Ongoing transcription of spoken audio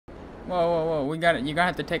Whoa, whoa, whoa. We got it. You're gonna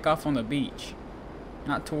have to take off on the beach.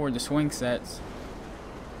 Not toward the swing sets.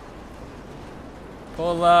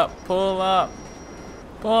 Pull up, pull up.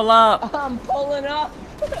 Pull up. I'm pulling up.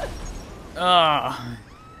 Ugh.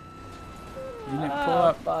 You didn't pull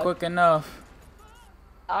up quick enough.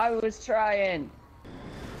 I was trying.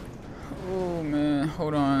 Oh man,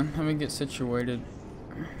 hold on. Let me get situated.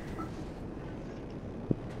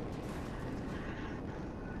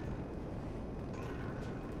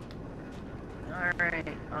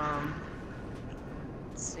 Alright,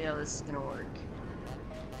 let's see how this is gonna work.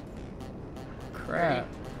 Crap.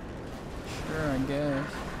 Sure, I guess.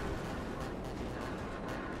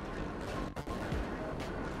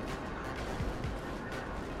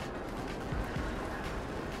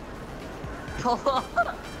 Come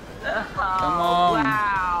on.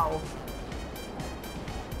 Wow.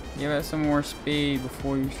 Give it some more speed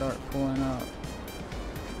before you start pulling up.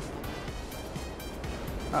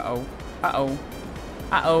 Uh-oh. Uh-oh.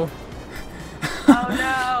 Uh-oh. Oh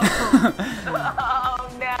no! Oh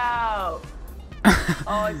no!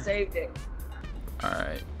 Oh, I saved it.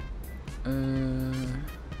 Alright.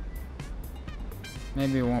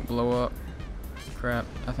 Maybe it won't blow up. Crap.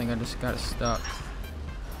 I think I just got it stuck.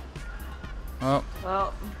 Oh.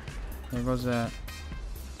 Well. There goes that.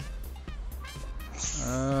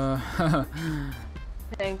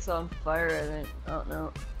 Tank's on fire, I think. Oh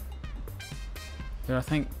no. Dude, I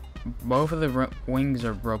think both of the wings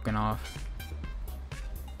are broken off.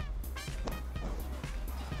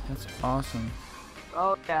 That's awesome.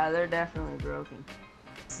 Oh yeah, they're definitely broken.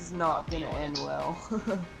 This is not gonna end well.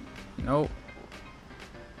 Nope.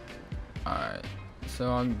 Alright.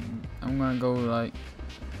 So I'm gonna go like.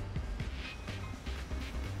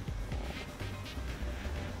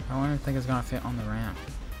 I don't even think it's gonna fit on the ramp.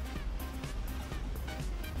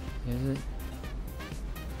 Is it?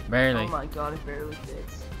 Barely. Oh my god, it barely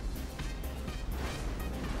fits.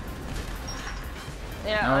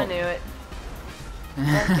 Yeah, Nope. I knew it.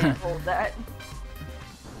 I can't hold that.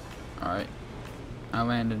 Alright. I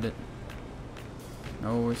landed it.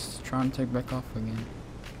 No, it's trying to take back off again.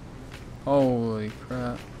 Holy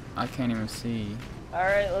crap. I can't even see.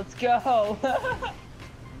 Alright, let's go.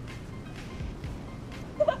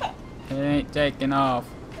 It ain't taking off.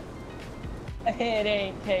 It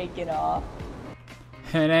ain't taking off.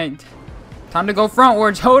 It ain't. Time to go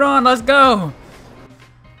frontwards. Hold on, let's go.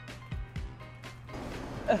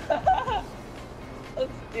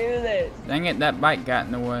 Let's do this. Dang it, that bike got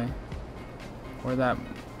in the way. Or that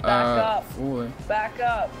Back up. fooler. Back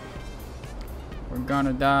up. We're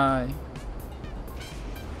gonna die.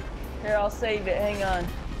 Here, I'll save it. Hang on.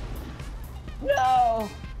 No.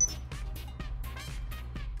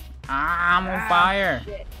 Ah, I'm on fire.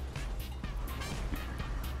 Shit.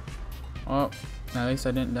 Oh, at least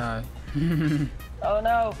I didn't die. Oh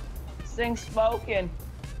no. This thing's smoking.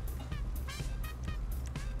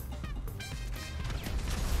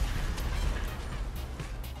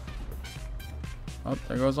 Oh,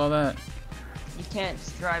 there goes all that. You can't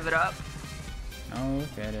just drive it up. Oh,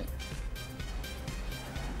 look at it.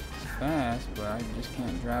 It's fast, but I just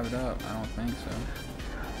can't drive it up. I don't think so.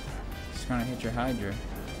 It's gonna hit your Hydra.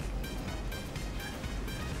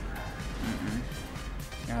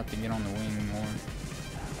 I have to get on the wing more.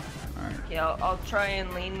 Alright. Okay, I'll try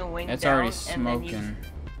and lean the wing It's down. already And then smoking.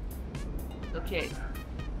 Okay.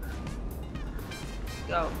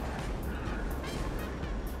 Go.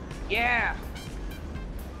 Yeah.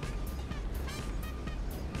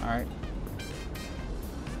 Alright.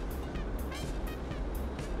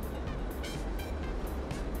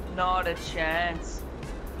 Not a chance.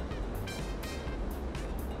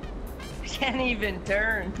 Can't even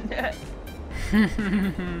turn.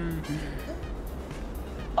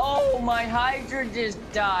 Oh, my Hydra just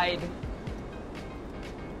died.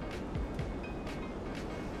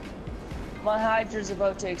 My Hydra's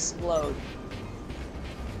about to explode.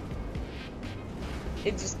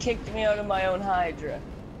 It just kicked me out of my own Hydra.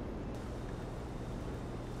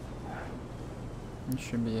 You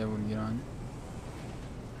should be able to get on.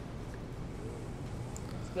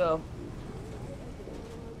 Let's go.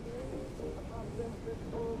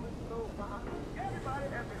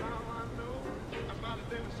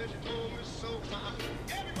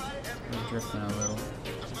 We're drifting a little.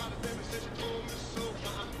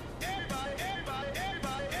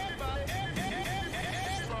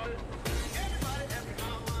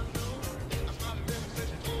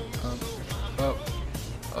 Up,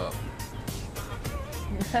 up,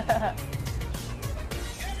 up.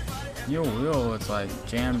 Your wheel is like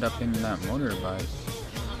jammed up into that motorbike.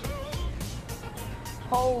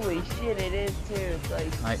 Holy shit, it is too. It's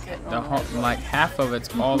like Like sitting the on whole, that like half of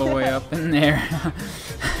it's all the way up in there.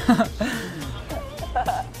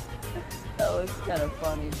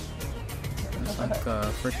 funny. It's like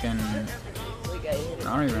a freaking. Like I hit it.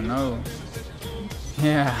 I don't even know.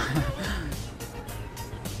 Yeah.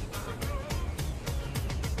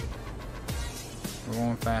 We're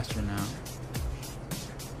going faster now.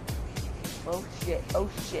 Oh shit, oh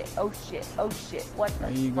shit, oh shit, oh shit. What the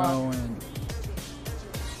Where you fuck? going?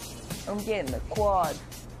 I'm getting the quad.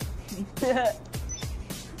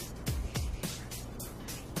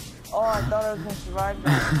 Oh, I thought I was gonna survive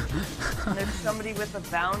that. There's somebody with a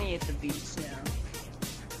bounty at the beach now.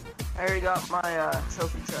 I already got my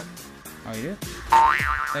trophy truck. Oh, you did?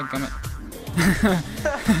 Dadgummit.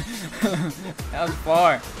 That was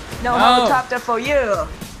far. No helicopter for you.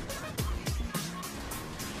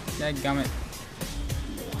 Dadgummit.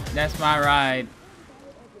 That's my ride.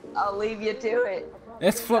 I'll leave you to it.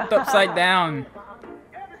 It's flipped upside down.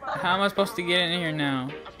 How am I supposed to get in here now?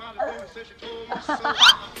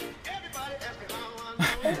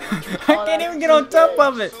 I can't even get on top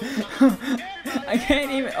of it. I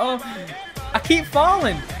can't even. Oh, I keep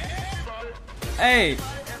falling. Hey.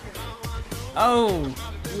 Oh.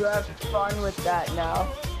 You have fun with that now.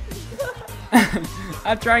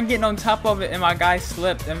 I tried getting on top of it and my guy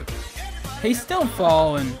slipped and he's still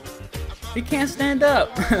falling. He can't stand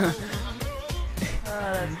up. That's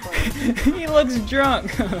funny. He looks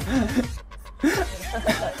drunk.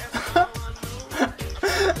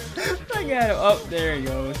 I got him. Oh, there he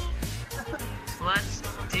goes. Let's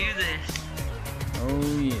do this.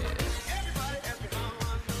 Oh yeah.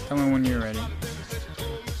 Tell me when you're ready.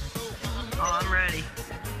 Oh, I'm ready.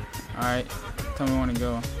 Alright. Tell me when to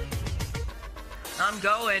go. I'm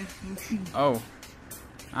going. Oh.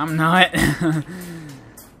 I'm not.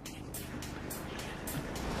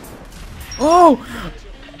 Oh!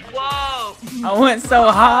 Whoa! I went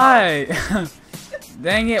so high.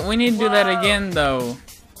 Dang it, we need to do that again though.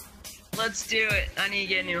 Let's do it. I need to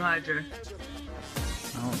get a new Hydra.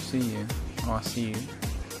 I don't see you. Oh, I see you.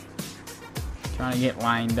 Trying to get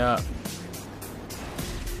lined up.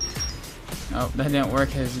 Oh, that didn't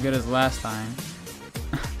work as good as last time.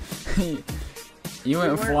 You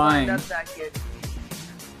went flying.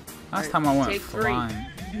 Last time I went flying.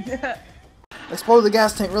 Explode the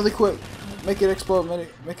gas tank really quick. Make it explode.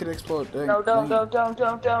 Make it explode. Dang, No, don't.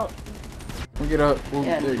 We'll get up. We'll,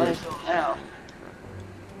 Yeah, there you go. now.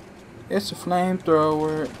 It's a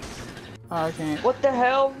flamethrower. I can't. What the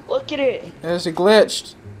hell? Look at it. It's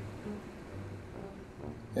glitched.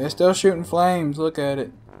 It's still shooting flames. Look at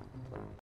it.